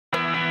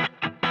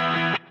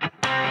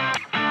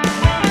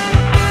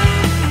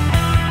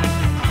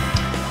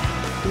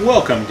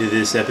Welcome to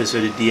this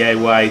episode of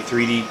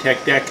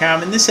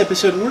DIY3DTech.com. In this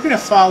episode we're going to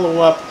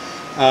follow up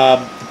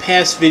the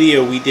past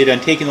video we did on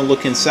taking a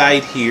look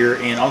inside here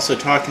and also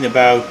talking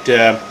about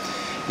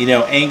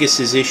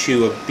Angus's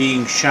issue of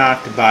being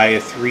shocked by a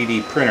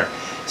 3D printer.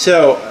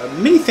 So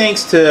many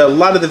thanks to a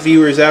lot of the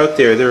viewers out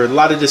there. There are a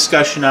lot of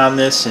discussion on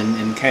this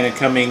and kind of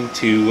coming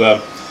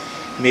to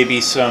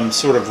maybe some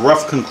sort of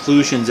rough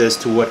conclusions as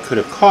to what could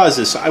have caused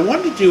this. So I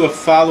wanted to do a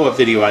follow-up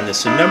video on this.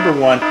 So number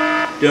one,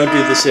 don't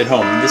do this at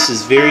home. This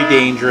is very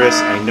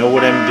dangerous. I know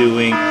what I'm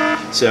doing.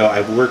 So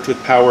I've worked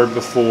with power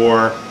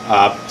before.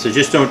 So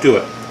just don't do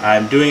it.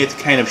 I'm doing it to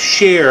kind of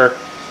share,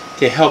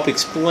 to help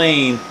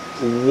explain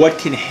what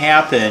can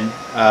happen,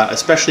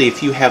 especially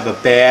if you have a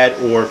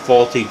bad or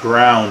faulty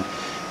ground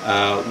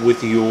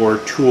with your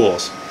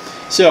tools.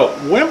 So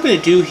what I'm going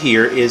to do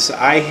here is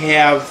I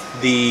have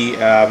the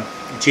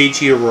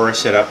JG Aurora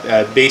set up,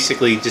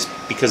 basically just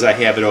because I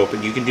have it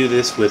open. You can do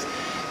this with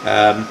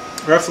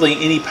roughly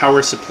any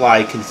power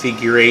supply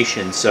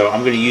configuration, so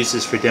I'm going to use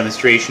this for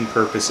demonstration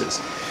purposes.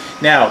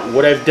 Now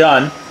what I've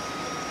done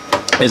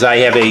is I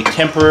have a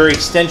temporary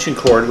extension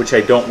cord, which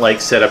I don't like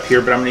set up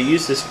here, but I'm going to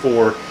use this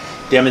for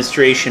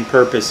demonstration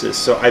purposes.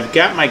 So I've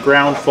got my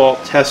ground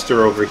fault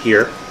tester over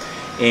here,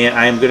 and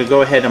I'm going to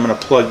go ahead and I'm going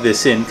to plug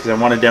this in because I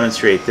want to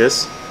demonstrate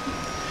this.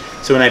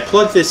 So when I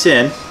plug this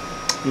in,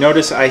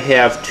 notice I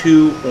have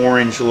two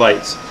orange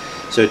lights.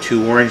 So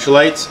two orange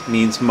lights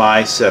means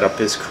my setup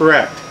is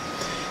correct.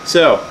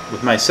 So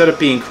with my setup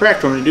being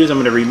correct, what I'm going to do is I'm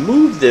going to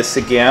remove this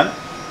again.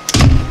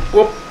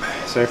 Whoop,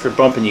 sorry for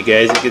bumping you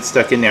guys, it gets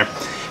stuck in there.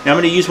 Now I'm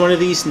going to use one of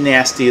these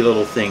nasty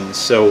little things.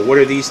 So what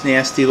are these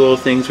nasty little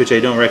things, which I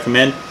don't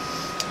recommend?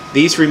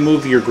 These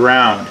remove your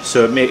ground,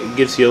 so it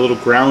gives you a little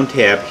ground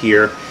tab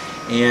here.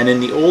 And in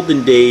the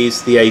olden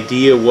days, the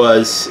idea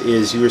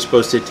is you were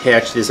supposed to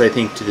attach this, I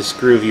think, to the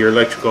screw of your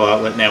electrical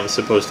outlet, and that was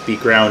supposed to be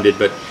grounded,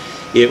 but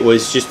it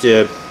was just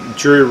a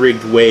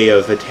jury-rigged way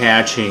of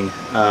attaching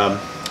a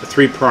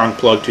three-prong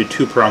plug to a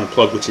two-prong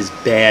plug, which is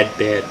bad.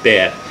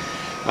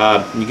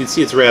 You can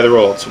see it's rather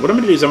old. So what I'm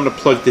going to do is I'm going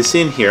to plug this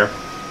in here,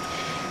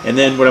 and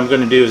then what I'm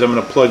going to do is I'm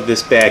going to plug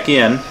this back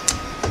in.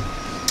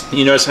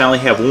 You notice I only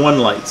have one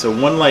light, so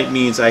one light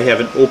means I have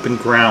an open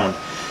ground.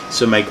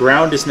 So my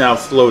ground is now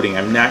floating.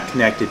 I'm not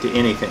connected to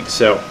anything.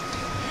 So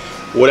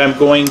what I'm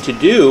going to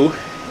do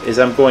is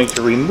I'm going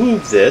to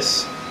remove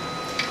this,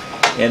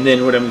 and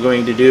then what I'm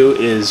going to do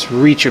is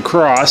reach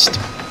across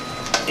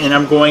and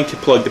I'm going to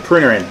plug the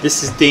printer in.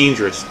 This is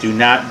dangerous. Do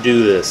not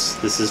do this.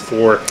 This is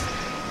for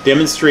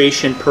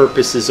demonstration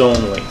purposes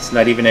only. It's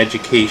not even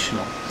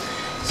educational.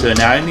 So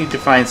now I need to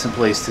find some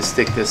place to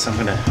stick this. I'm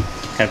going to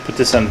kind of put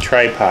this on the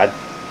tripod.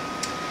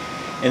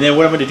 And then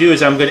what I'm going to do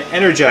is I'm going to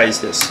energize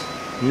this.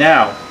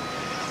 Now,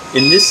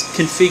 in this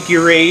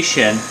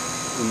configuration,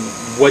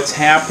 what's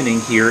happening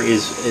here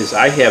is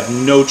I have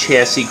no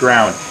chassis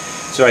ground.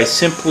 So I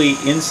simply,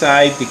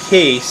 inside the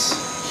case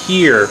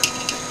here,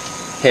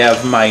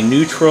 have my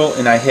neutral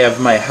and I have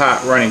my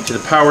hot running to the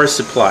power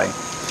supply.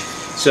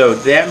 So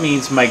that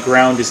means my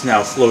ground is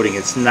now floating.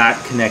 It's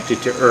not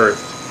connected to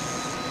earth.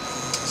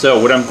 So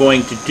what I'm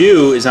going to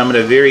do is I'm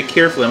going to very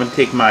carefully, I'm going to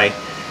take my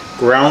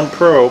ground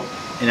probe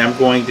and I'm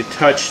going to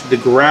touch the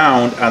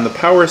ground on the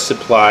power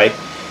supply,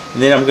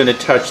 and then I'm going to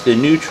touch the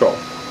neutral.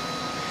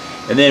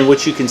 And then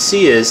what you can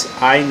see is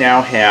I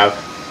now have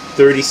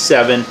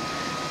 37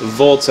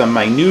 volts on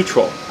my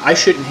neutral. I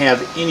shouldn't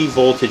have any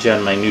voltage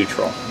on my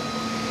neutral.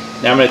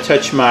 Now I'm going to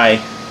touch my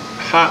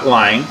hot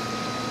line.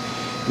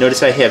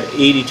 Notice I have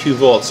 82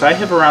 volts. So I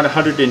have around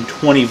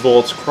 120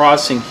 volts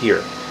crossing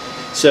here.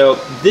 So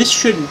this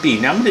shouldn't be.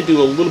 Now I'm going to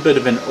do a little bit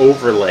of an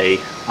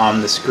overlay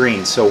on the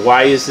screen. So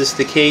why is this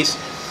the case?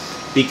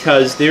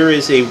 Because there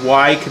is a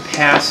Y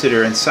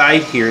capacitor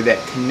inside here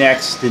that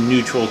connects the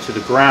neutral to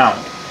the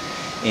ground.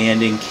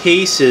 And in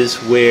cases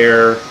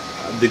where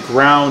the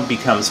ground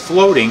becomes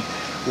floating,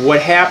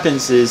 what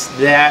happens is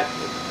that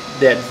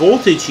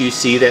voltage you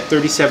see, that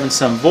 37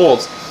 some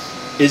volts,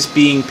 is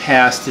being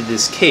passed to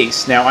this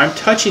case. Now I'm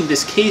touching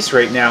this case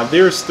right now.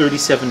 There's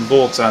 37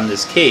 volts on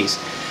this case,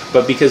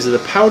 but because of the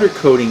powder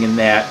coating in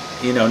that,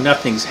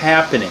 nothing's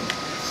happening.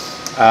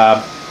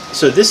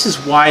 So this is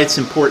why it's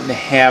important to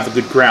have a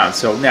good ground.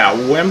 So now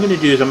what I'm going to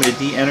do is I'm going to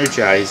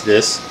de-energize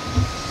this,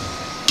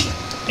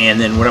 and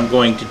then what I'm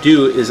going to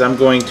do is I'm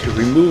going to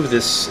remove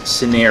this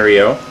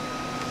scenario,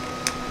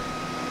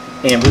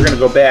 and we're going to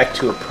go back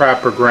to a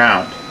proper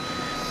ground.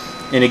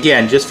 And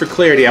again, just for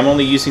clarity, I'm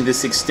only using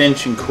this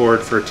extension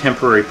cord for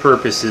temporary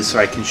purposes so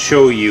I can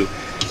show you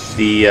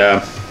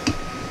the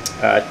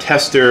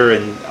tester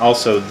and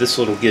also this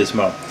little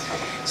gizmo.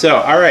 So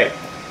alright,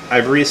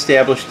 I've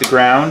reestablished the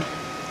ground.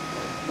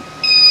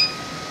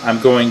 I'm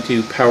going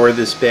to power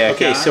this back.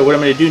 Okay, so what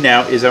I'm going to do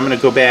now is I'm going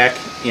to go back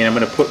and I'm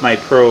going to put my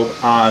probe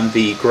on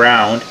the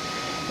ground,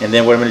 and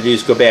then what I'm going to do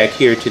is go back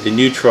here to the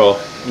neutral,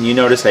 and you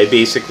notice I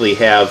basically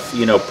have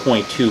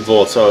 0.2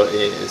 volts,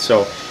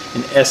 so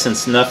in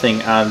essence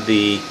nothing on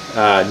the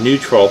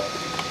neutral.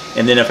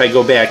 And then if I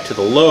go back to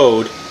the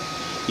load,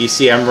 you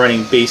see I'm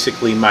running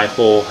basically my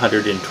whole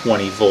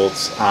 120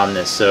 volts on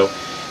this. So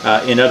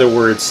In other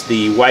words,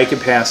 the Y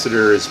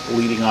capacitor is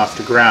bleeding off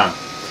the ground.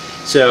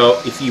 So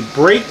if you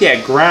break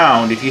that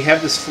ground, if you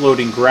have this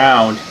floating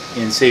ground,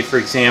 and say for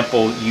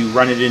example you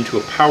run it into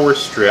a power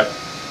strip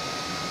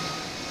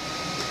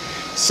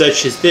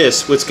such as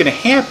this, what's going to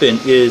happen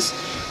is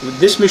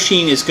this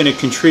machine is going to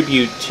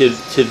contribute to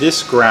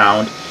this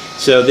ground.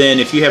 So then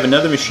if you have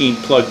another machine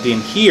plugged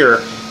in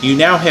here, you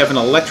now have an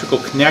electrical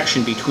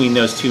connection between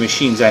those two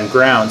machines on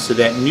ground, so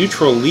that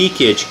neutral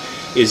leakage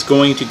is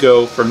going to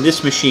go from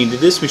this machine to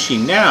this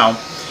machine. Now,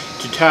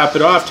 to top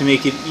it off, to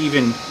make it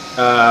even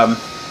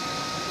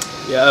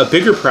a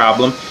bigger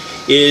problem,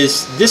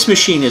 is this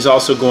machine is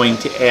also going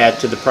to add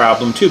to the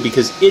problem too,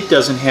 because it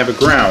doesn't have a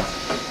ground.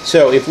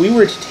 So if we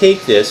were to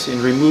take this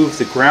and remove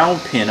the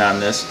ground pin on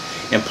this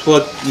and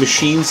plug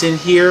machines in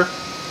here,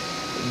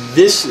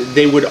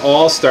 they would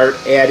all start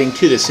adding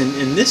to this, and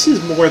this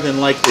is more than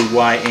likely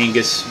why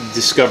Angus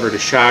discovered a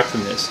shock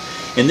from this.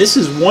 And this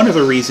is one of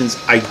the reasons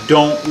I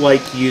don't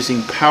like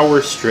using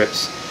power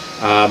strips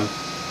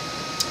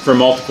for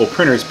multiple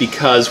printers,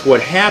 because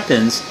what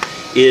happens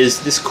is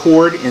this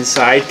cord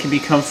inside can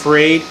become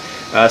frayed,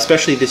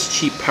 especially this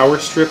cheap power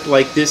strip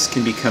like this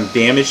can become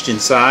damaged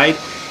inside,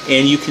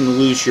 and you can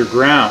lose your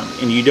ground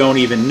and you don't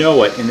even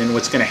know it. And then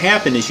what's going to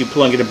happen is you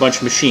plug in a bunch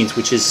of machines,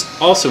 which is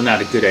also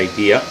not a good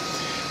idea,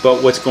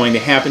 but what's going to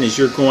happen is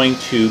you're going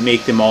to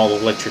make them all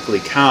electrically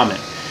common.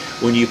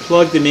 When you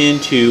plug them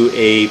into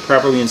a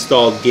properly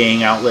installed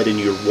gang outlet in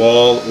your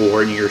wall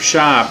or in your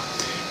shop,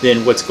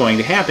 then what's going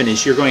to happen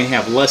is you're going to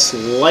have less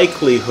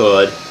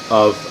likelihood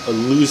of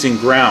losing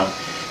ground.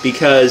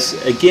 Because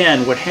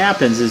again, what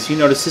happens is, you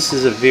notice this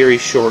is a very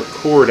short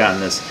cord on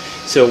this.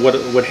 So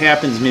what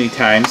happens many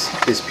times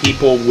is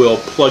people will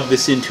plug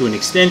this into an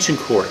extension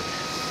cord.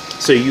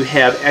 So you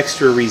have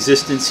extra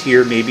resistance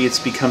here. Maybe it's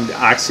become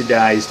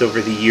oxidized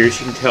over the years.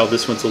 You can tell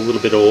this one's a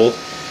little bit old.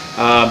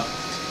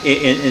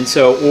 And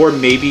so, or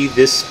maybe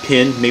this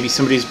pin, maybe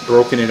somebody's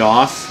broken it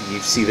off. You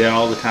see that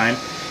all the time.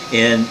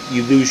 And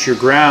you lose your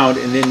ground,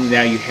 and then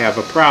now you have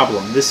a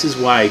problem. This is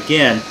why,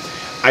 again,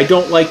 I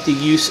don't like the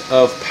use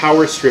of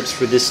power strips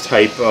for this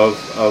type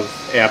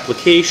of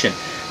application.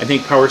 I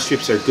think power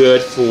strips are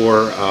good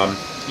for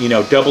you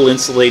know, double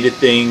insulated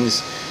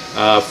things,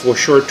 for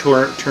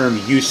short-term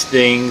use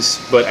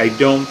things, but I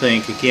don't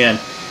think, again,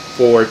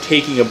 for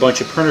taking a bunch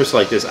of printers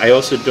like this. I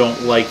also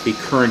don't like the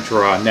current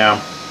draw.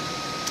 Now,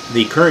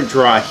 the current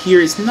draw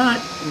here is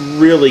not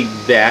really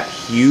that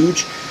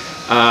huge,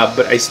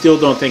 but I still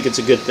don't think it's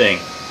a good thing.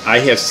 I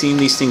have seen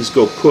these things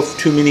go poof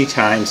too many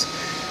times.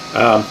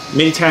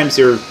 Many times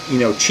they're, you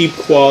know, cheap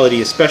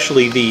quality,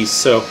 especially these.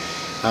 So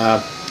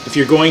if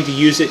you're going to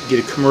use it,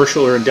 get a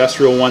commercial or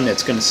industrial one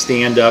that's going to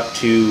stand up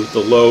to the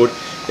load,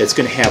 that's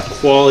going to have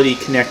quality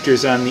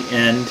connectors on the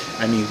end.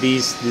 I mean,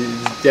 these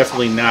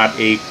definitely not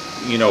a,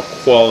 you know,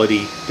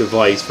 quality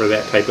device for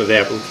that type of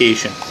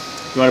application.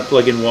 If you want to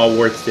plug in wall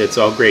warts, that's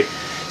all great.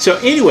 So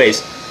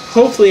anyways,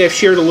 hopefully I've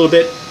shared a little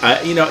bit.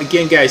 You know,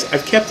 again, guys,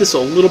 I've kept this a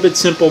little bit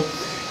simple.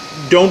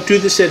 Don't do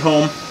this at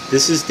home.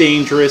 This is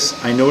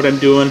dangerous. I know what I'm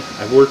doing.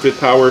 I've worked with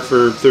power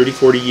for 30,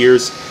 40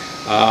 years.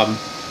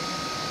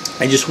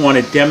 I just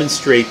want to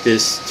demonstrate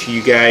this to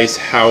you guys,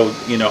 how,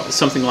 you know,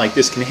 something like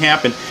this can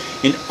happen,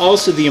 and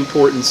also the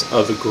importance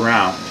of a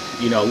ground.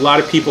 You know, a lot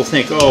of people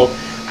think, oh,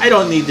 I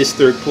don't need this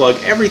third plug.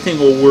 Everything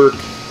will work,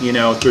 you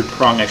know, third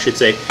prong, I should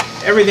say.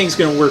 Everything's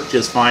going to work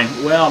just fine.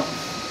 Well,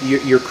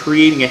 you're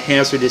creating a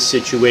hazardous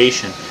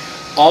situation.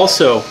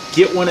 Also,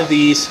 get one of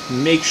these.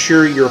 Make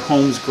sure your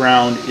home's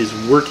ground is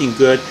working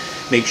good.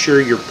 Make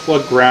sure your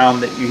plug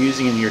ground that you're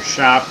using in your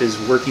shop is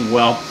working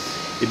well.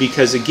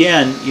 Because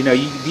again, you know,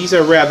 these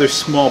are rather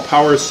small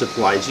power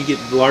supplies. You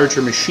get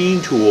larger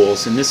machine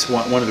tools, and this is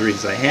one of the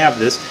reasons I have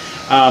this.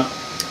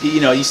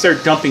 You know, you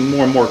start dumping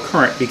more and more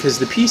current, because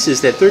the piece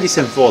is that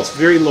 37 volts,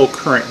 very low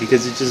current,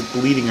 because it's just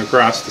bleeding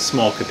across the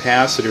small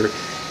capacitor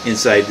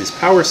inside this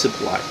power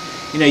supply.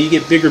 You know, you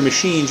get bigger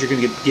machines, you're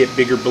going to get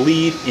bigger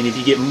bleed, and if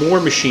you get more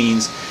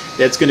machines,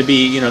 that's going to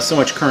be, you know, so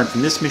much current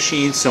from this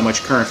machine, so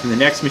much current from the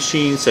next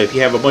machine. So if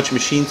you have a bunch of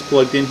machines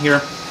plugged in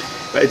here,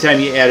 by the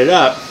time you add it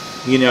up,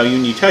 you know,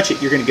 when you touch it,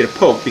 you're going to get a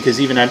poke,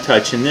 because even I'm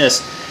touching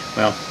this,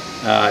 well,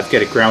 I've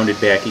got it grounded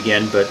back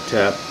again, but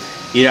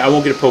you know, I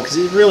won't get a poke because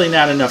there's really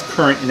not enough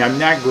current, and I'm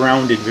not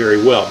grounded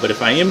very well. But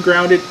if I am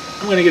grounded,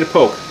 I'm going to get a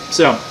poke.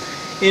 So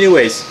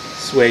anyways,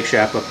 Swag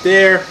Shop up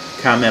there.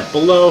 Comment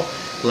below.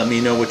 Let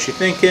me know what you're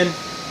thinking.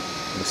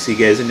 We'll see you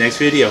guys in the next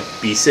video.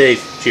 Be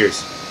safe.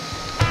 Cheers.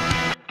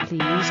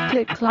 Please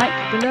click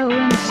like below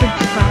and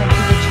subscribe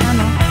to the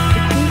channel to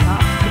keep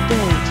up to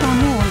date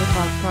on all of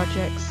our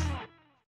projects.